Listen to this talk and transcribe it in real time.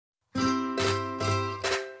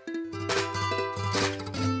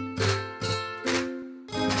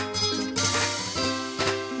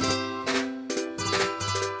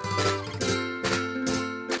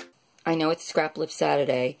know it's Scraplift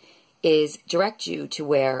Saturday, is direct you to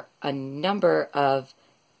where a number of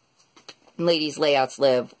ladies' layouts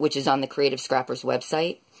live, which is on the Creative Scrappers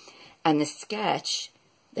website. And the sketch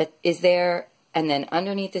that is there, and then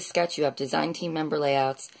underneath the sketch you have design team member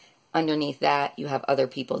layouts. Underneath that you have other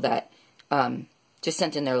people that just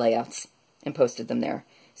sent in their layouts and posted them there.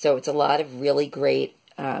 So it's a lot of really great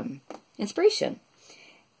inspiration.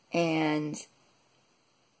 And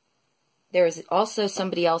there is also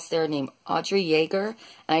somebody else there named Audrey Yeager,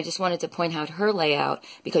 and I just wanted to point out her layout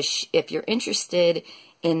because if you're interested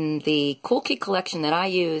in the Cool Kid collection that I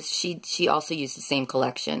use, she also used the same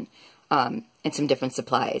collection and some different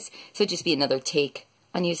supplies. So it'd just be another take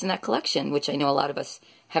on using that collection, which I know a lot of us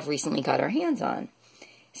have recently got our hands on.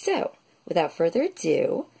 So without further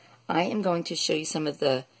ado, I am going to show you some of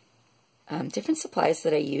the different supplies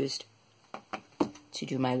that I used to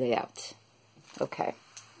do my layout. Okay.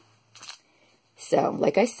 So,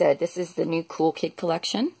 like I said, this is the new Cool Kid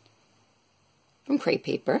collection from Crepe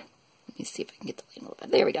Paper. Let me see if I can get the light a little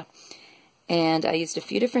bit. There we go. And I used a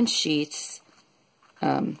few different sheets.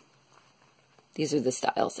 These are the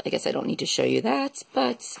styles. I guess I don't need to show you that,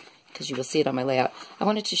 but because you will see it on my layout. I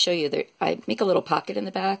wanted to show you that I make a little pocket in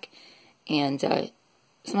the back, and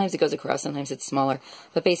sometimes it goes across, sometimes it's smaller,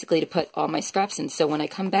 but basically to put all my scraps in. So when I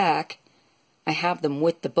come back, I have them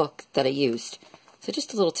with the book that I used. So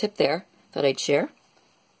just a little tip there. Thought I'd share,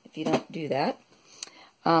 if you don't do that.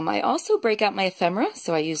 I also break out my ephemera,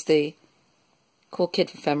 so I use the Cool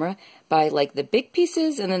Kid ephemera by like the big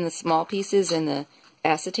pieces and then the small pieces and the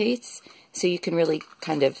acetates, so you can really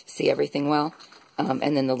kind of see everything well,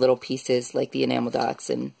 and then the little pieces like the enamel dots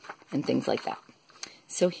and things like that.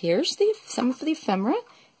 So here's some of the ephemera.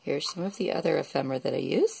 Here's some of the other ephemera that I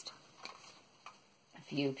used. A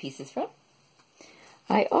few pieces from.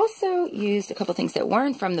 I also used a couple things that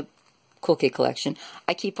weren't from the Cool Kid collection.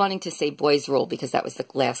 I keep wanting to say Boys Rule because that was the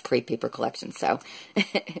last Crepe Paper collection, so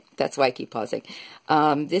that's why I keep pausing.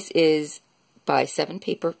 This is by 7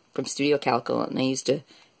 Paper from Studio Calico, and I used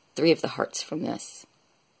 3 of the hearts from this.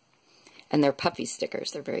 And they're puffy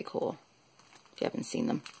stickers. They're very cool, if you haven't seen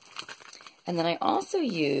them. And then I also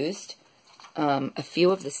used a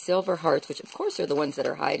few of the silver hearts, which of course are the ones that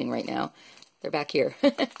are hiding right now. They're back here.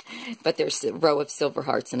 But there's a row of silver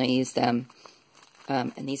hearts, and I used them.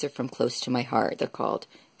 And these are from Close to My Heart. They're called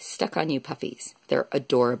Stuck on You Puppies. They're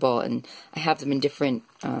adorable, and I have them in different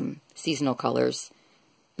seasonal colors,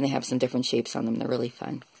 and they have some different shapes on them. They're really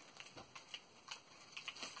fun.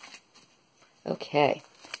 Okay.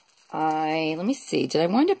 Let me see. Did I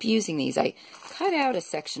wind up using these? I cut out a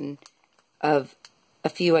section of a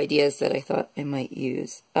few ideas that I thought I might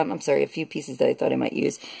use. I'm sorry, a few pieces that I thought I might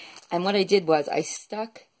use. And what I did was I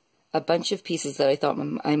stuck a bunch of pieces that I thought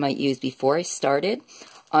I might use before I started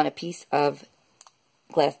on a piece of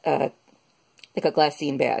glass, like a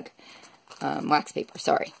glassine bag, wax paper,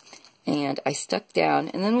 sorry. And I stuck down,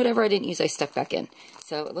 and then whatever I didn't use, I stuck back in.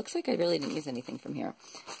 So it looks like I really didn't use anything from here.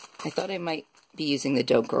 I thought I might be using the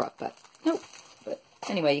Don't Grow Up, but nope. But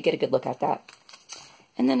anyway, you get a good look at that.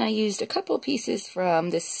 And then I used a couple pieces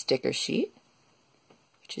from this sticker sheet,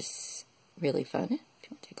 which is really fun, if you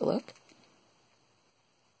want to take a look.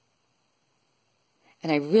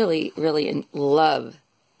 And I really, really love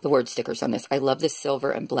the word stickers on this. I love the silver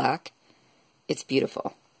and black. It's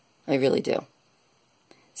beautiful. I really do.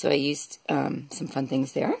 So I used some fun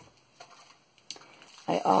things there.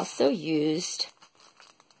 I also used,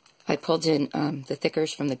 I pulled in the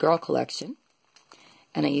thickers from the Girl collection.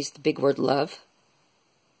 And I used the big word love.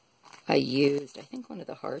 I used, I think, one of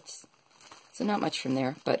the hearts. So not much from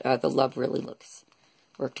there, but the love really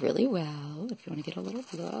worked really well. If you want to get a little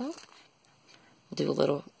love. We'll do a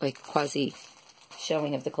little, like, quasi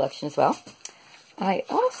showing of the collection as well. I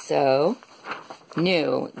also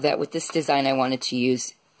knew that with this design I wanted to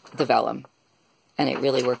use the vellum, and it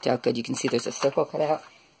really worked out good. You can see there's a circle cut out.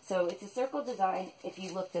 So it's a circle design. If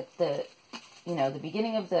you looked at the, the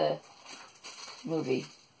beginning of the movie,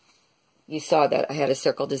 you saw that I had a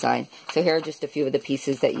circle design. So here are just a few of the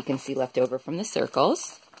pieces that you can see left over from the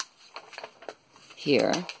circles.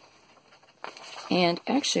 Here. And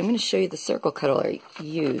actually, I'm going to show you the circle cutter I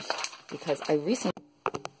used because I recently...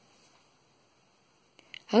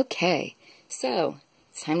 Okay, so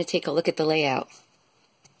it's time to take a look at the layout.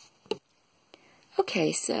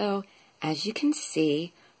 Okay, so as you can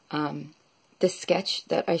see, the sketch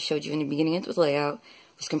that I showed you in the beginning of the layout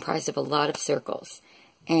was comprised of a lot of circles.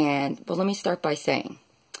 And, well, let me start by saying,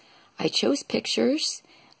 I chose pictures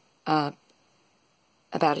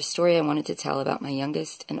about a story I wanted to tell about my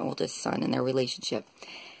youngest and oldest son and their relationship.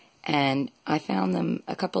 And I found them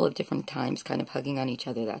a couple of different times kind of hugging on each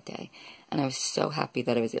other that day. And I was so happy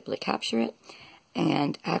that I was able to capture it.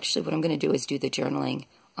 And actually what I'm going to do is do the journaling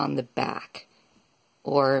on the back.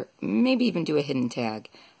 Or maybe even do a hidden tag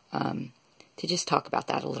to just talk about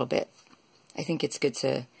that a little bit. I think it's good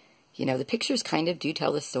to, you know, the pictures kind of do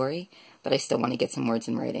tell the story, but I still want to get some words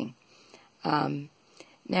in writing.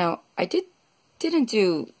 Now, I didn't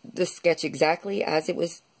do the sketch exactly as it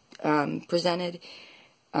was presented.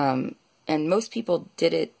 And most people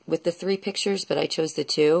did it with the 3 pictures, but I chose the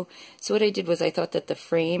 2. So what I did was I thought that the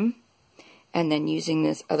frame and then using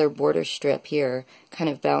this other border strip here kind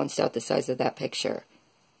of balanced out the size of that picture,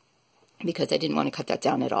 because I didn't want to cut that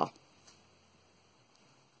down at all.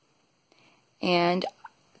 And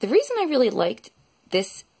the reason I really liked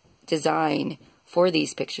this design for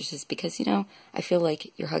these pictures is because, you know, I feel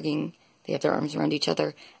like you're hugging, they have their arms around each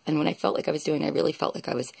other, and when I felt like I was doing, I really felt like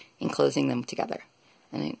I was enclosing them together.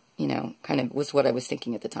 And it, you know, kind of was what I was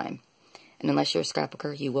thinking at the time. And unless you're a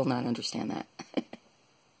scrapbooker, you will not understand that.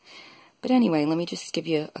 But anyway, let me just give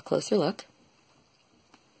you a closer look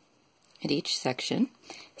at each section.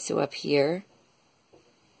 So up here,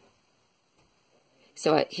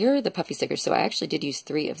 here are the puppy stickers. So I actually did use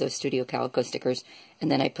 3 of those Studio Calico stickers,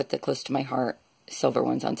 and then I put the Close to My Heart silver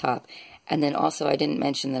ones on top. And then also I didn't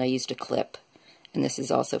mention that I used a clip, and this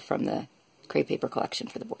is also from the Crepe Paper collection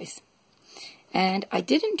for the boys. And I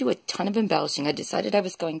didn't do a ton of embellishing. I decided I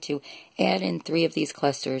was going to add in 3 of these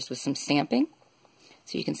clusters with some stamping.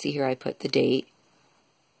 So you can see here I put the date,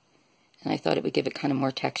 and I thought it would give it kind of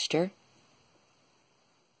more texture,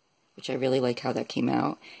 which I really like how that came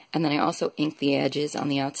out. And then I also inked the edges on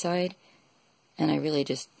the outside, and I really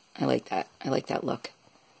just, I like that. I like that look.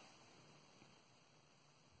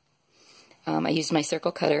 I used my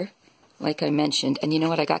circle cutter, like I mentioned, and you know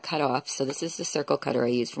what, I got cut off. So this is the circle cutter I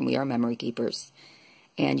used from We Are Memory Keepers.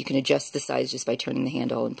 And you can adjust the size just by turning the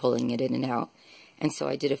handle and pulling it in and out. And so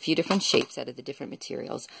I did a few different shapes out of the different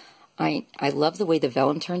materials. I love the way the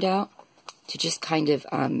vellum turned out, to just kind of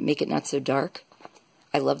make it not so dark.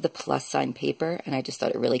 I love the plus sign paper, and I just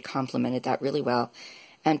thought it really complemented that really well.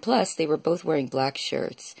 And plus, they were both wearing black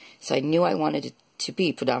shirts, so I knew I wanted it to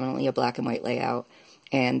be predominantly a black and white layout,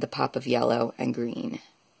 and the pop of yellow and green.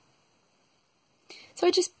 So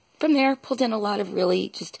I just, from there, pulled in a lot of really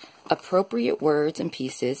just appropriate words and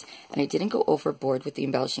pieces, and I didn't go overboard with the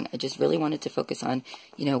embellishing. I just really wanted to focus on,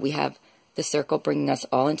 you know, we have the circle bringing us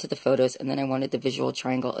all into the photos, and then I wanted the visual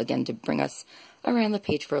triangle, again, to bring us around the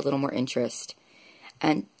page for a little more interest.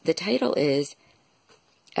 And the title is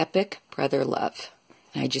Epic Brother Love.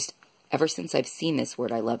 And I just, ever since I've seen this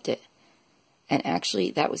word, I loved it. And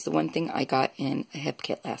actually, that was the one thing I got in a hip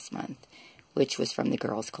kit last month, which was from the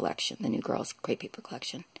girls' collection, the new girls' Crepe Paper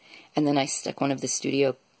collection. And then I stuck one of the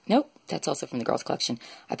Studio, nope, that's also from the girls' collection.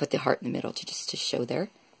 I put the heart in the middle to show their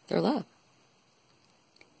love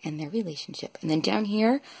and their relationship. And then down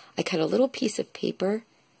here, I cut a little piece of paper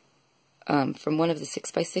from one of the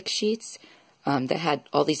 6x6 sheets that had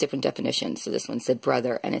all these different definitions. So this one said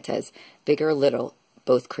brother, and it says big or little,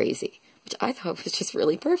 both crazy, which I thought was just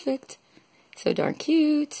really perfect. So darn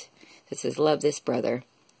cute. It says, love this brother,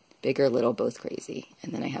 big or little, both crazy.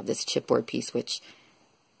 And then I have this chipboard piece, which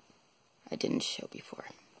I didn't show before.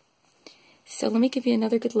 So let me give you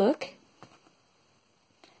another good look.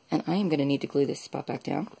 And I am going to need to glue this spot back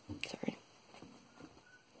down. Sorry.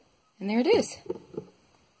 And there it is.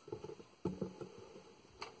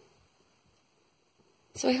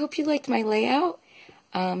 So I hope you liked my layout.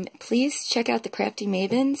 Please check out the Crafty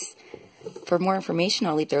Mavens. For more information,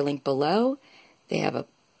 I'll leave their link below. They have a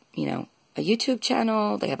YouTube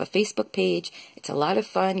channel. They have a Facebook page. It's a lot of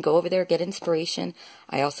fun. Go over there, get inspiration.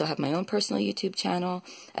 I also have my own personal YouTube channel.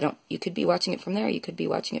 You could be watching it from there. You could be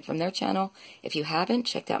watching it from their channel. If you haven't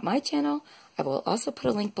checked out my channel, I will also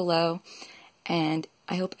put a link below. And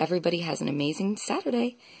I hope everybody has an amazing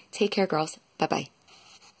Saturday. Take care, girls. Bye-bye.